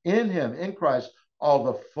Christ, all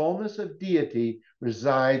the fullness of deity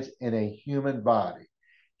resides in a human body.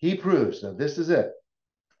 He proves, now this is it,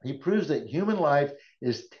 he proves that human life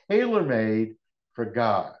is tailor-made for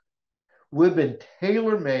God. We've been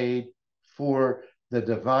tailor-made for the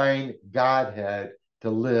divine Godhead to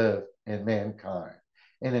live in mankind.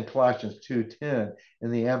 And in Colossians 2:10,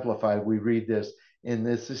 in the Amplified, we read this, and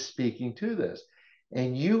this is speaking to this.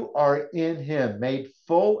 And you are in him, made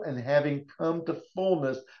full and having come to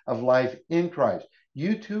fullness of life in Christ.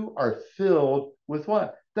 You too are filled with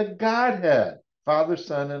what? The Godhead, Father,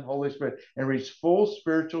 Son, and Holy Spirit, and reach full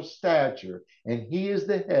spiritual stature. And he is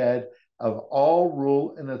the head of all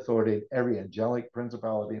rule and authority, every angelic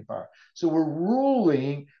principality and power. So we're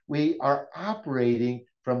ruling, we are operating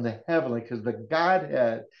from the heavenly, because the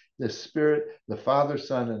Godhead, the Spirit, the Father,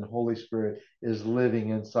 Son, and Holy Spirit is living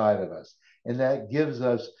inside of us. And that gives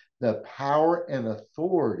us the power and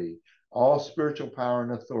authority, all spiritual power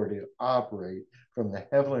and authority, to operate from the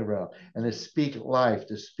heavenly realm and to speak life,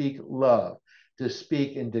 to speak love, to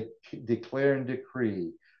speak and declare and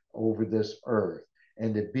decree over this earth.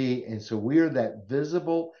 And so we are that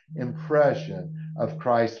visible impression of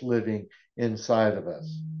Christ living inside of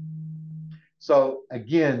us. So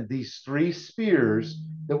again, these three spheres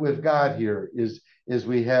that we've got here is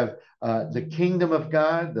we have the kingdom of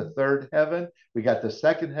God, the third heaven. We got the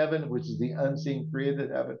second heaven, which is the unseen created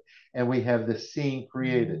heaven, and we have the seen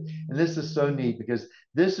created. And this is so neat, because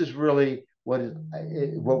this is really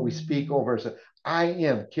what we speak over. So I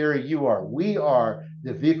am, Carrie, you are, we are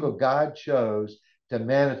the vehicle God chose to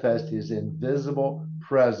manifest his invisible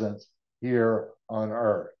presence here on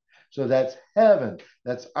earth. So that's heaven.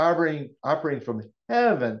 That's operating from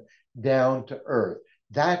heaven down to earth.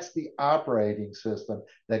 That's the operating system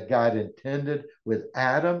that God intended with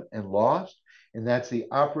Adam and lost. And that's the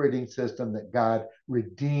operating system that God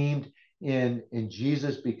redeemed in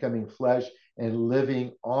Jesus becoming flesh and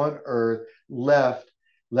living on earth, left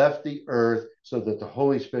left the earth so that the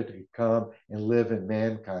Holy Spirit could come and live in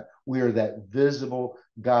mankind. We are that visible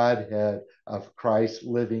Godhead of Christ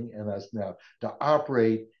living in us now to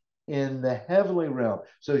operate in the heavenly realm.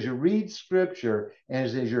 So as you read scripture and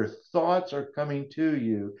as your thoughts are coming to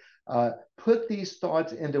you, put these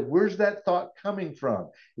thoughts into, where's that thought coming from?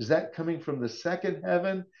 Is that coming from the second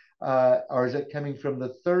heaven? Or is it coming from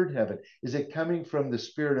the third heaven? Is it coming from the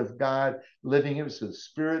Spirit of God living in us, so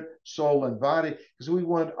spirit, soul, and body? Because we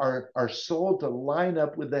want our soul to line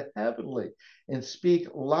up with the heavenly and speak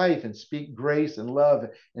life and speak grace and love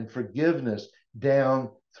and forgiveness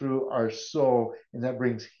down through our soul. And that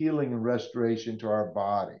brings healing and restoration to our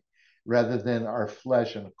body rather than our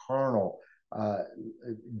flesh and carnal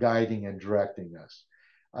guiding and directing us.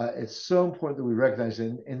 It's so important that we recognize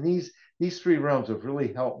it. And these three realms have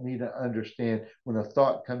really helped me to understand when a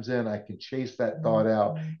thought comes in, I can chase that thought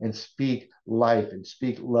out and speak life and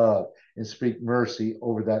speak love and speak mercy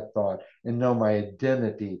over that thought and know my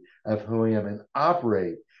identity of who I am and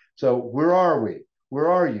operate. So where are we? Where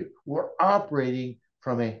are you? We're operating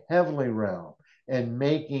from a heavenly realm and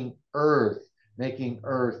making earth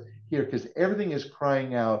here, because everything is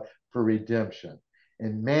crying out for redemption.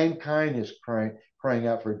 And mankind is crying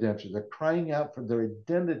out for redemption. They're crying out for their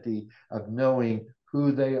identity of knowing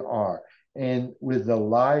who they are. And with the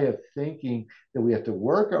lie of thinking that we have to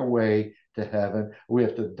work our way to heaven, we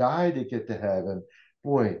have to die to get to heaven,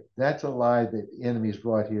 boy, that's a lie that the enemy's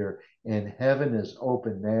brought here. And heaven is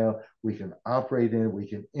open now. We can operate in it. We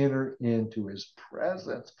can enter into his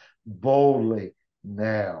presence boldly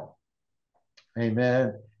now.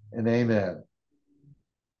 Amen and amen.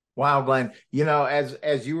 Wow, Glenn. You know,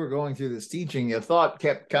 as you were going through this teaching, a thought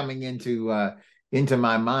kept coming into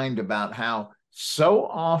my mind about how so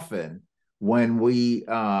often when we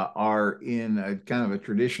are in a kind of a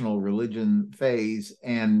traditional religion phase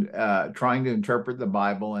and trying to interpret the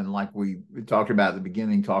Bible, and like we talked about at the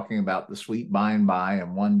beginning, talking about the sweet by and by,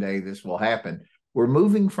 and one day this will happen, we're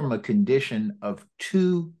moving from a condition of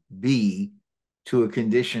to be to a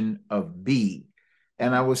condition of be.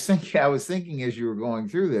 And I was thinking as you were going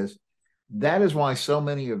through this, that is why so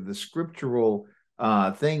many of the scriptural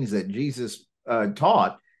things that Jesus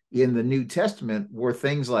taught in the New Testament were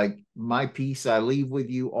things like, my peace I leave with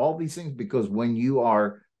you, all these things, because when you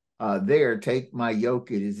are there, take my yoke,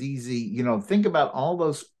 it is easy. You know, think about all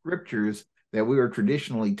those scriptures that we were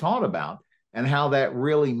traditionally taught about and how that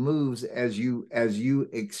really moves as you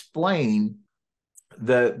explain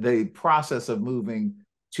the process of moving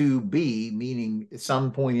to be, meaning at some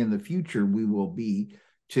point in the future we will be,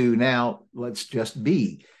 to now let's just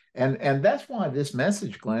be. And that's why this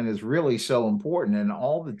message, Glenn, is really so important. And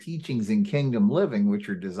all the teachings in Kingdom Living, which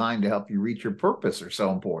are designed to help you reach your purpose, are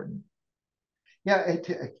so important. Yeah,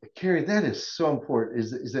 Kerry, that is so important.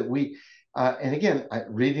 Is that we, and again,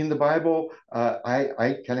 reading the Bible,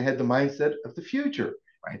 I kind of had the mindset of the future.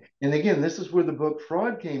 Right. And again, this is where the book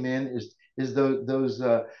Fraud came in. Is those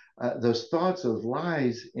thoughts, those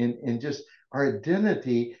lies, in just our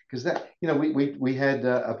identity, because that, you know, we had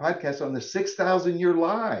a podcast on the 6,000-year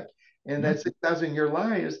lie, and that 6,000-year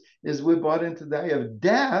lie is we bought into the idea of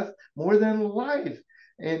death more than life.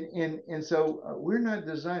 And so we're not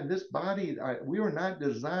designed, this body, we were not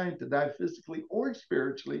designed to die physically or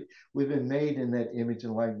spiritually. We've been made in that image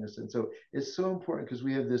and likeness. And so it's so important because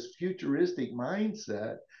we have this futuristic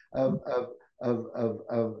mindset of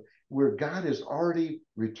where God has already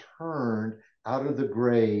returned out of the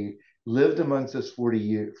grave, lived amongst us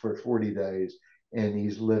for 40 days, and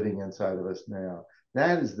he's living inside of us now.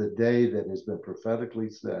 That is the day that has been prophetically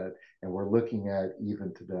said, and we're looking at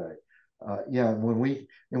even today. When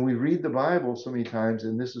we read the Bible so many times,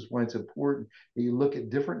 and this is why it's important that you look at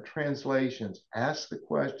different translations, ask the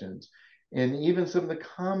questions, and even some of the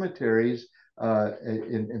commentaries.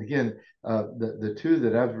 And again, the two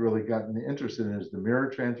that I've really gotten interested in is the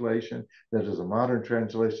Mirror translation. That is a modern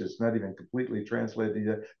translation. It's not even completely translated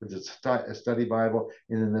yet, but it's a study Bible.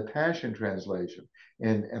 And then the Passion translation.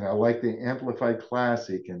 And I like the Amplified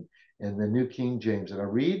Classic and the New King James. And I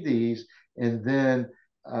read these, and then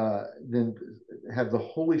have the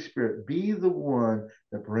Holy Spirit be the one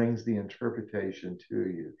that brings the interpretation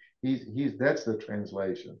to you. That's the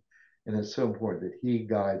translation. And it's so important that he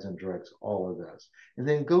guides and directs all of this. And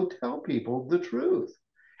then go tell people the truth.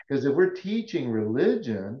 Because if we're teaching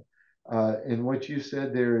religion, and what you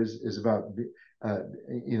said there is about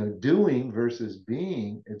doing versus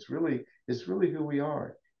being, it's really who we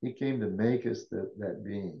are. He came to make us that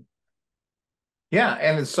being. Yeah,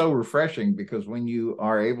 and it's so refreshing because when you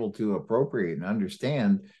are able to appropriate and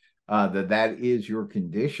understand that is your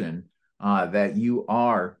condition, that you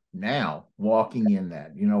are now walking in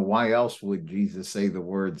that. You know, why else would Jesus say the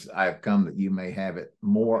words, I have come that you may have it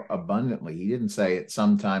more abundantly? He didn't say it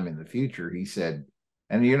sometime in the future. He said,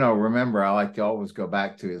 and you know, remember, I like to always go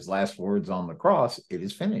back to his last words on the cross. It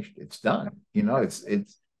is finished. It's done. You know, it's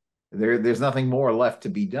there's nothing more left to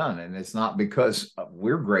be done. And it's not because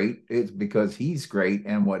we're great. It's because he's great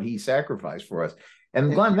and what he sacrificed for us.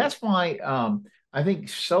 And Glenn, that's why I think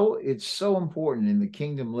it's so important in the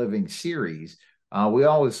Kingdom Living series. We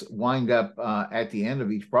always wind up at the end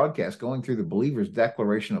of each broadcast going through the believer's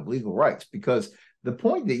declaration of legal rights, because the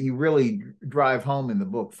point that you really drive home in the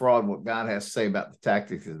book, Fraud, What God Has to Say About the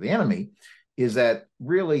Tactics of the Enemy, is that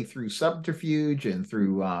really through subterfuge and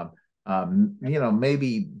through, you know,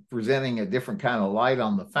 maybe presenting a different kind of light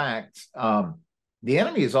on the facts, the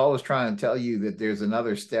enemy is always trying to tell you that there's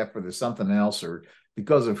another step or there's something else, or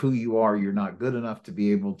because of who you are, you're not good enough to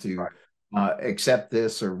be able to accept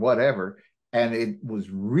this or whatever. And it was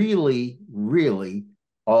really, really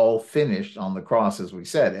all finished on the cross, as we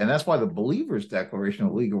said. And that's why the believer's declaration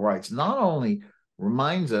of legal rights not only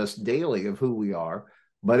reminds us daily of who we are,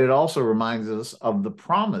 but it also reminds us of the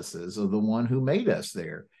promises of the one who made us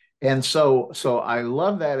there. And so I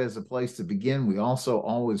love that as a place to begin. We also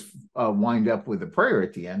always wind up with a prayer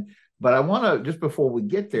at the end. But I want to, just before we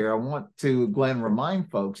get there, I want to, Glenn,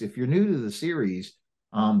 remind folks, if you're new to the series,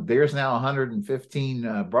 there's now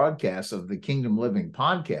 115 broadcasts of the Kingdom Living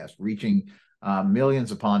podcast, reaching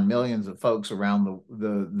millions upon millions of folks around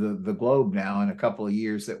the globe now in a couple of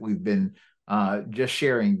years that we've been just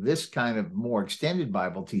sharing this kind of more extended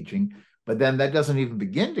Bible teaching. But then that doesn't even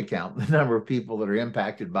begin to count the number of people that are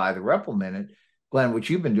impacted by the Repple Minute, Glenn, which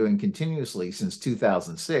you've been doing continuously since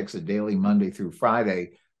 2006, a daily Monday through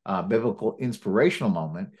Friday biblical inspirational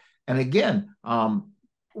moment. And again,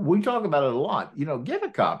 we talk about it a lot. You know, get a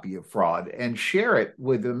copy of Fraud and share it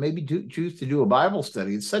with them. Maybe choose to do a Bible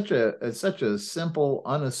study. It's such a simple,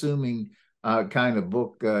 unassuming kind of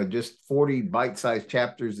book. Just 40 bite-sized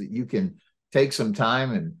chapters that you can take some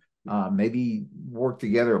time and maybe work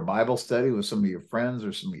together a Bible study with some of your friends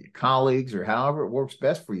or some of your colleagues, or however it works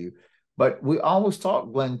best for you. But we always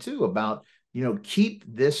talk, Glenn, too, about, you know, keep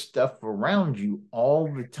this stuff around you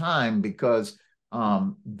all the time, because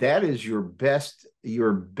that is your best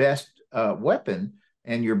weapon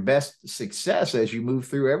and your best success as you move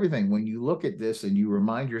through everything. When you look at this and you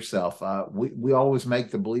remind yourself, we always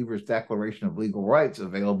make the Believer's Declaration of Legal Rights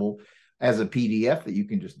available as a PDF that you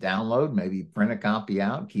can just download, maybe print a copy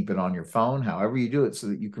out, keep it on your phone, however you do it, so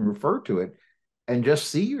that you can refer to it and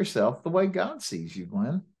just see yourself the way God sees you,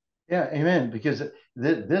 Glenn. Yeah, amen. Because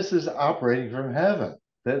this is operating from heaven.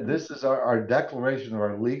 This is our declaration of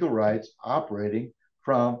our legal rights operating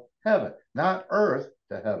from heaven, not earth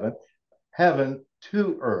to heaven, heaven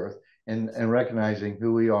to earth, and recognizing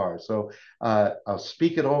who we are. So I'll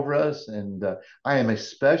speak it over us. And I am a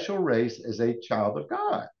special race as a child of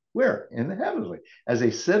God. Where? In the heavenly. As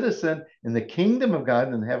a citizen in the kingdom of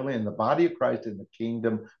God in the heavenly, in the body of Christ in the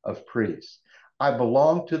kingdom of priests. I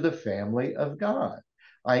belong to the family of God.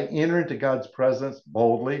 I enter into God's presence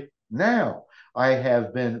boldly now. I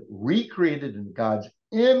have been recreated in God's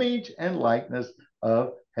image and likeness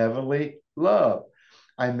of heavenly love.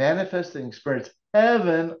 I manifest and experience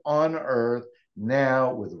heaven on earth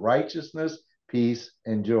now with righteousness, peace,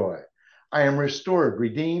 and joy. I am restored,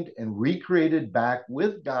 redeemed, and recreated back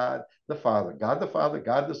with God the Father, God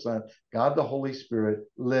the Son, God the Holy Spirit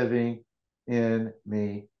living in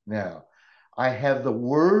me now. I have the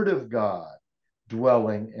Word of God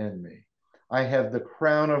dwelling in me. I have the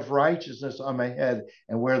crown of righteousness on my head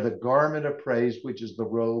and wear the garment of praise, which is the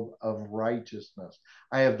robe of righteousness.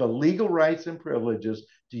 I have the legal rights and privileges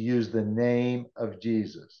to use the name of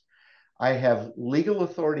Jesus. I have legal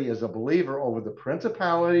authority as a believer over the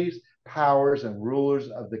principalities, powers, and rulers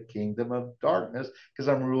of the kingdom of darkness, because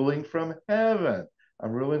I'm ruling from heaven.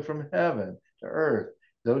 I'm ruling from heaven to earth.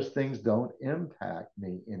 Those things don't impact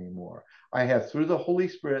me anymore. I have, through the Holy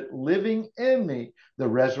Spirit living in me, the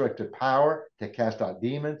resurrected power to cast out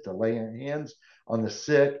demons, to lay hands on the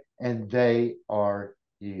sick, and they are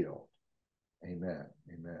healed. Amen.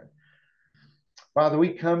 Amen. Father, we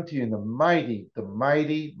come to you in the mighty,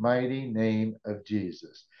 mighty name of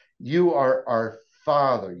Jesus. You are our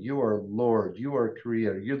Father. You are Lord. You are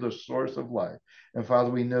Creator. You're the source of life. And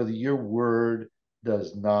Father, we know that your word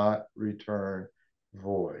does not return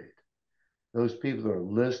void. Those people that are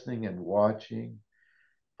listening and watching,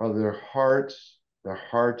 Father, their hearts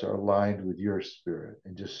are aligned with your spirit,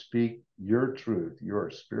 and just speak your truth, your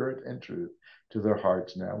spirit and truth to their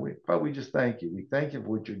hearts now. Father, we just thank you. We thank you for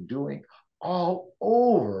what you're doing all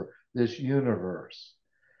over this universe.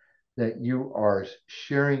 that you are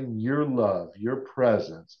sharing your love, your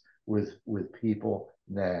presence with people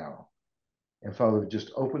now. And Father,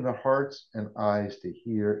 just open their hearts and eyes to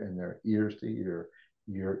hear and their ears to hear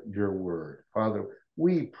your word. Father,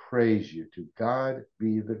 we praise you. To God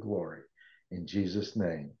be the glory. In Jesus'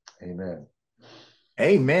 name, amen.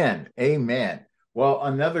 Amen. Amen. Well,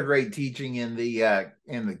 another great teaching in the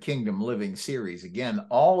Kingdom Living series. Again,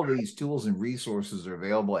 all of these tools and resources are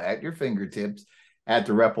available at your fingertips at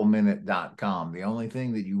therepleminute.com. The only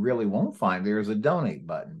thing that you really won't find there is a donate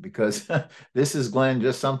button, because this is, Glenn,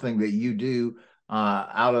 just something that you do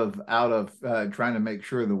out of trying to make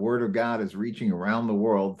sure the Word of God is reaching around the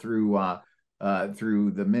world through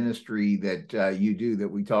the ministry that you do,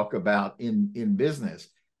 that we talk about in business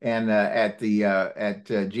and at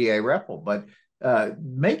GA Repple. But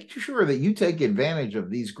make sure that you take advantage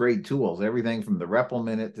of these great tools, everything from the Repple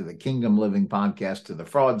Minute to the Kingdom Living podcast to the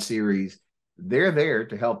Fraud series. They're there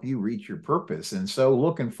to help you reach your purpose. And so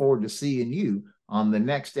looking forward to seeing you on the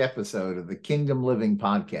next episode of the Kingdom Living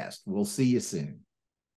podcast. We'll see you soon.